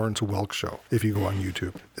the Lawrence Welk show, if you go on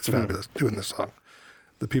YouTube. It's fabulous, doing this song.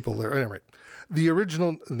 The people there, anyway. The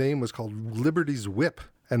original name was called Liberty's Whip,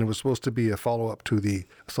 and it was supposed to be a follow-up to the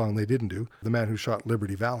song they didn't do, The Man Who Shot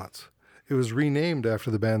Liberty Valance. It was renamed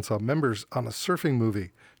after the band saw members on a surfing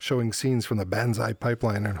movie showing scenes from the Banzai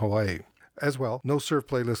Pipeline in Hawaii. As well, no surf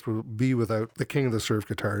playlist will be without the king of the surf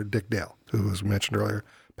guitar, Dick Dale, who was mentioned earlier,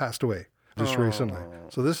 passed away just recently.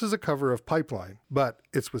 So this is a cover of Pipeline, but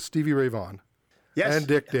it's with Stevie Ray Vaughan Yes. and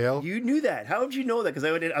Dick Dale. You knew that. How did you know that? Because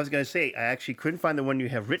I was going to say, I actually couldn't find the one you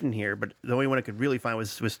have written here, but the only one I could really find was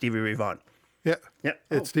Stevie Ray Vaughan. Yeah. Yeah.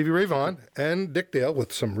 It's Stevie Ray Vaughan and Dick Dale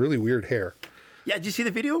with some really weird hair. Yeah, did you see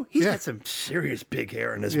the video? He's Yeah. got some serious big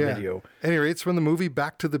hair in this Yeah. video. Anyway, it's from the movie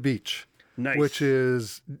Back to the Beach. Nice. Which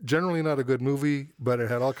is generally not a good movie, but it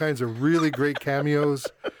had all kinds of really great cameos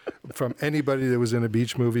from anybody that was in a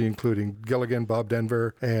beach movie, including Gilligan, Bob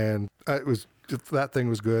Denver, and that thing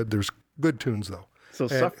was good. There's good tunes though. So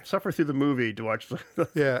And- suffer through the movie to watch.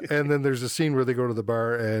 Yeah, and then there's a scene where they go to the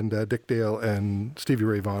bar, and Dick Dale and Stevie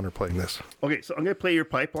Ray Vaughan are playing this. Okay, so I'm going to play your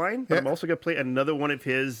Pipeline, but Yeah. I'm also going to play another one of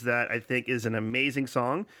his that I think is an amazing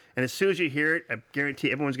song. And as soon as you hear it, I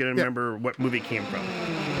guarantee everyone's going to Yeah. remember what movie it came from.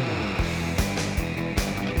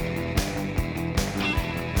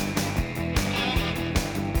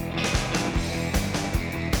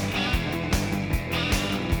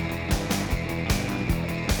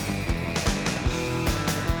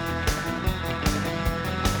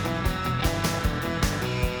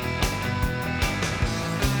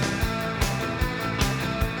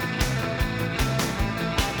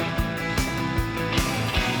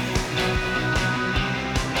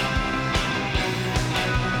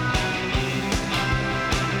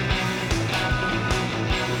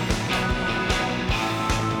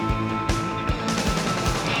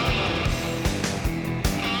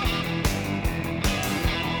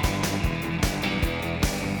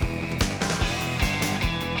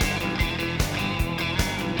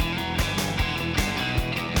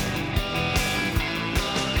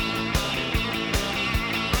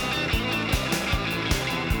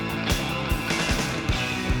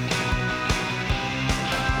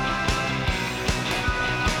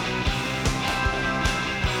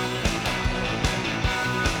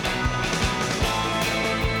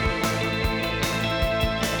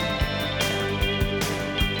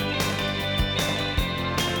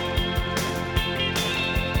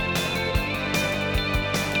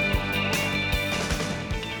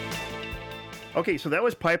 Okay, so that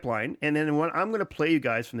was Pipeline, and then what I'm going to play you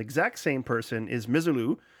guys from the exact same person is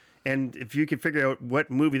Misirlou, and if you can figure out what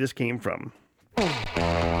movie this came from.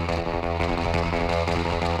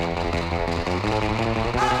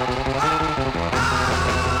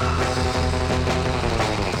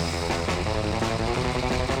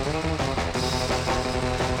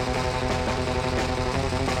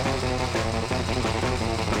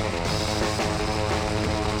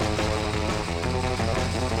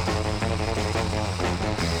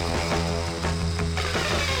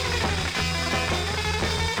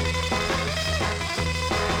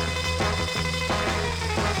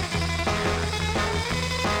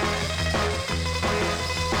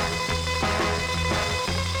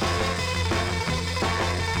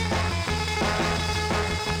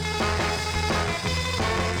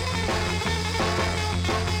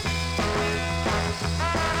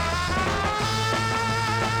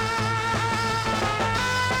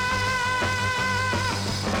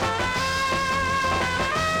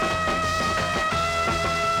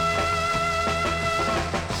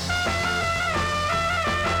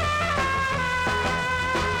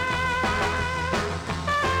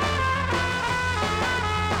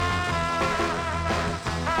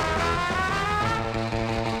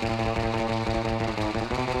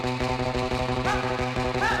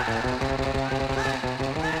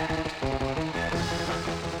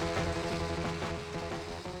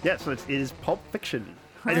 Yeah, so it is Pulp Fiction.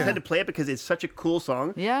 I just had to play it because it's such a cool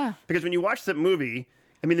song. Yeah. Because when you watch that movie,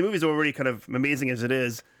 I mean, the movie's already kind of amazing as it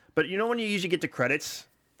is, but you know when you usually get to credits,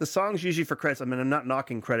 the songs usually for credits, I mean, I'm not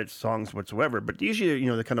knocking credits songs whatsoever, but usually, you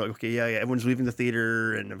know, they're kind of, okay, yeah, everyone's leaving the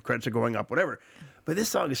theater and the credits are going up, whatever. But this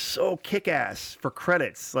song is so kick-ass for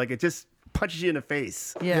credits. Like, it just punches you in the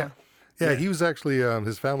face. Yeah. Yeah, he was actually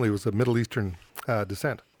his family was of Middle Eastern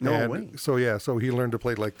descent. No And way. So he learned to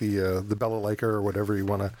play like the balalaika or whatever you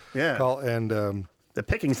want to Yeah. call. And The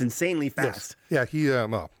picking's insanely fast. yeah, he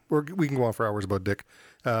well, we can go on for hours about Dick.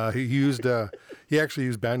 He actually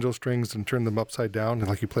used banjo strings and turned them upside down, and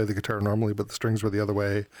like you play the guitar normally, but the strings were the other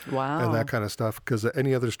way. Wow. And that kind of stuff. Because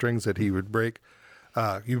any other strings that he would break,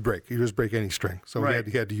 he would break. He would just break any string. So Right.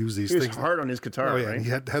 he had to use these He was things. hard on his guitar, Oh yeah, right? and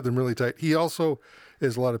he had them really tight. He also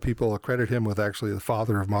is a lot of people credit him with actually the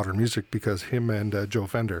father of modern music because him and Joe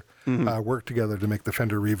Fender worked together to make the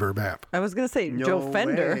Fender Reverb amp. I was gonna say No Joe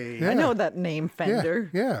Fender. way. I know that name, Fender.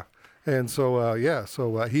 Yeah. And so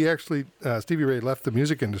he actually Stevie Ray left the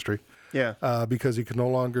music industry Yeah. because he could no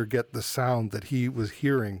longer get the sound that he was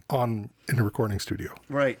hearing in a recording studio.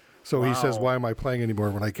 Right. So he says, Wow. "Why am I playing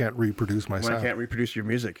anymore when I can't reproduce my When sound?" I can't reproduce your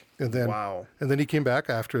music. And then, wow. and then he came back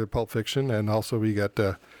after Pulp Fiction, and also he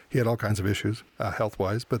had all kinds of issues health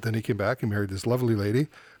wise. But then he came back and married this lovely lady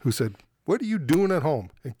who said, "What are you doing at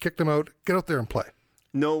home?" and kicked him out. Get out there and play.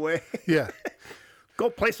 No way. Yeah,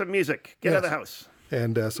 Go play some music. Get out of the Yes. house.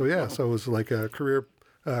 and so it was like a career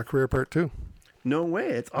part too. No way.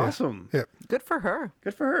 It's awesome. Yeah. Good for her.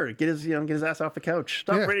 Good for her. Get his ass off the couch.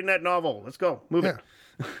 Stop Yeah. reading that novel. Let's go. Move Yeah.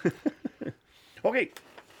 it. Okay.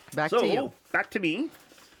 Back So to you. back to me.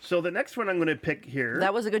 So the next one I'm going to pick here.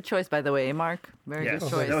 That was a good choice, by the way, Mark. Very Yes, good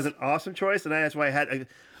choice. that was an awesome choice, and that's why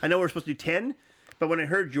I know we're supposed to do 10, but when I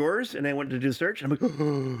heard yours and I went to do the search, I'm like,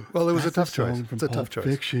 Well, it was a tough song choice. from It's a Pulp tough choice.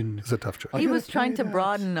 Fiction. It's a tough choice. He gotta was trying to play that.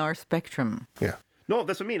 broaden our spectrum. Yeah. no,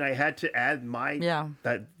 that's what I mean. I had to add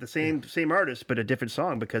the same artist, but a different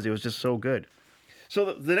song because it was just so good.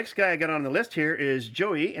 So the next guy I got on the list here is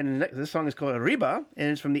Joey, and this song is called Arriba, and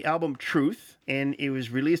it's from the album Truth, and it was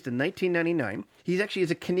released in 1999. He's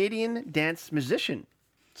a Canadian dance musician,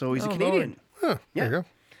 so he's a Oh, Canadian. Huh, Yeah. There you go.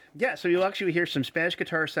 Yeah, so you'll actually hear some Spanish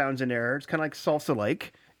guitar sounds in there. It's kind of like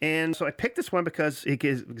salsa-like. And so I picked this one because it's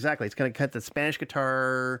going to cut the Spanish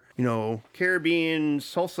guitar, Caribbean,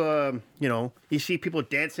 salsa, you see people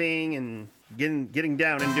dancing and getting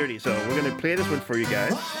down and dirty. So we're going to play this one for you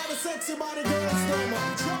guys. All the sexy body girls, them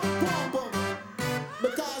drop bum bum,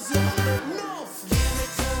 because you have enough. Give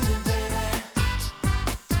it to me, baby.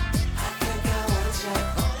 I think I want you.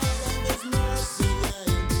 All I want is mercy,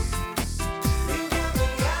 ladies. You got me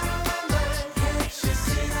out of my mind. Can't you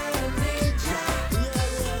see that I need you?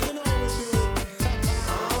 Yeah, you know we do.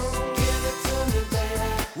 Oh, give it to me, baby.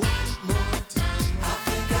 One more time. I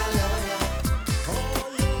think I love you.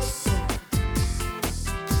 Oh, yes.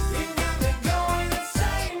 You got me going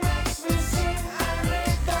insane, makes me sing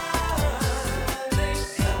Arriba.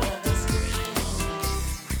 I want to scream.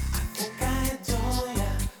 I think I adore ya,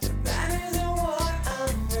 but that isn't what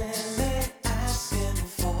I'm really asking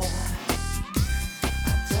for. I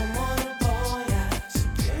don't wanna bore ya, so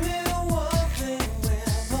give me the one thing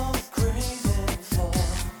we're both craving for.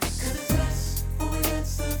 'Cause it's us, or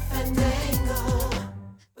it's the fandango,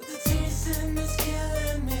 but the teasing is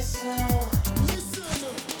killing me slow.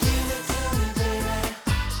 Give it to me, baby.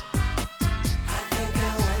 I think I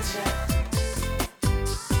want ya.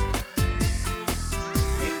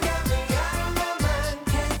 You got me out of my mind.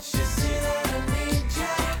 Can't you see that I need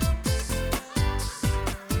ya?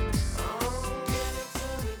 Oh, give it to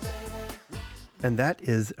me, baby. And that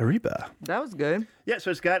is Arriba. That was good. Yeah,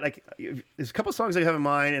 so it's got there's a couple songs I have in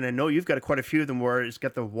mind, and I know you've got quite a few of them where it's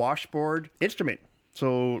got the washboard instrument.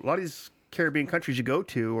 So a lot of these Caribbean countries you go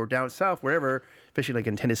to or down south, wherever, especially like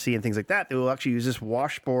in Tennessee and things like that, they will actually use this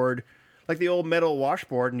washboard, like the old metal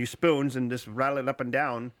washboard, and use spoons and just rattle it up and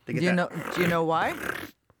down to get Do that. you know why?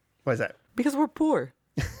 Why is that? Because we're poor.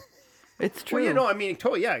 It's true. Well, I mean,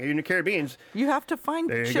 totally, yeah. You're in the Caribbeans. You have to find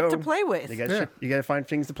There you shit go. to play with. You got to find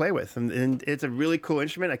things to play with, and it's a really cool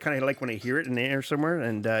instrument. I kind of like when I hear it in the air somewhere,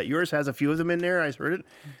 and yours has a few of them in there. I heard it,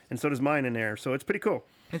 and so does mine in there. So it's pretty cool.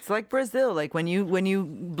 It's like Brazil. Like when you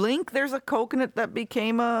blink, there's a coconut that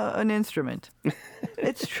became an instrument.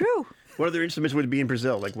 It's true. What other instruments would be in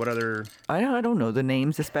Brazil? Like what other? I don't know the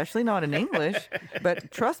names, especially not in English.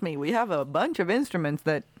 But trust me, we have a bunch of instruments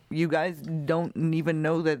that you guys don't even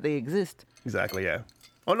know that they exist. Exactly. Yeah.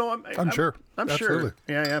 Oh no, I'm sure. I'm Absolutely. sure.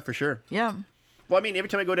 Yeah, for sure. Yeah. Well, I mean, every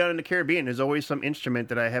time I go down in the Caribbean, there's always some instrument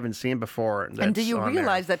that I haven't seen before. And do that's you on there.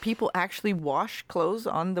 realize that people actually wash clothes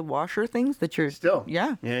on the washer things that you're Still?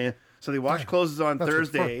 Yeah. Yeah. So they wash clothes on That's what's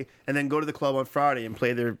Thursday, and then go to the club on Friday and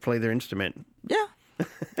play their instrument. Yeah.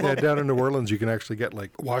 Yeah, down in New Orleans, you can actually get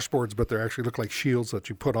like washboards, but they actually look like shields that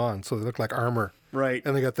you put on, so they look like armor. Right.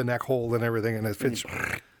 And they got the neck hole and everything, and it fits.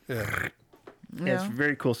 Yeah. Yeah, it's a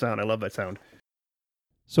very cool sound. I love that sound.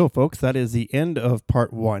 So, folks, that is the end of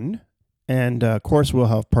part 1. And, of course, we'll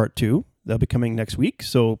have part 2. That'll be coming next week.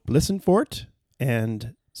 So listen for it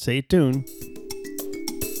and stay tuned.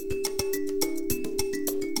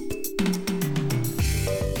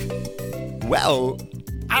 Well,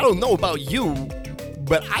 I don't know about you,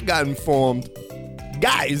 but I got informed.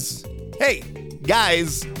 Guys, hey,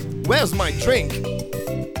 guys, where's my drink?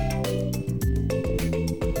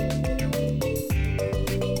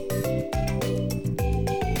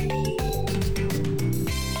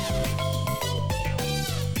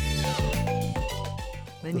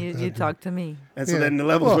 Then you talk to me. And so Yeah. then the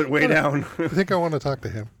levels Well, went way down. I think I want to talk to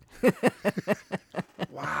him.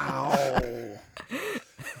 Wow.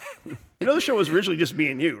 You know the show was originally just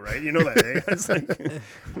me and you, right? You know that, eh? It's like,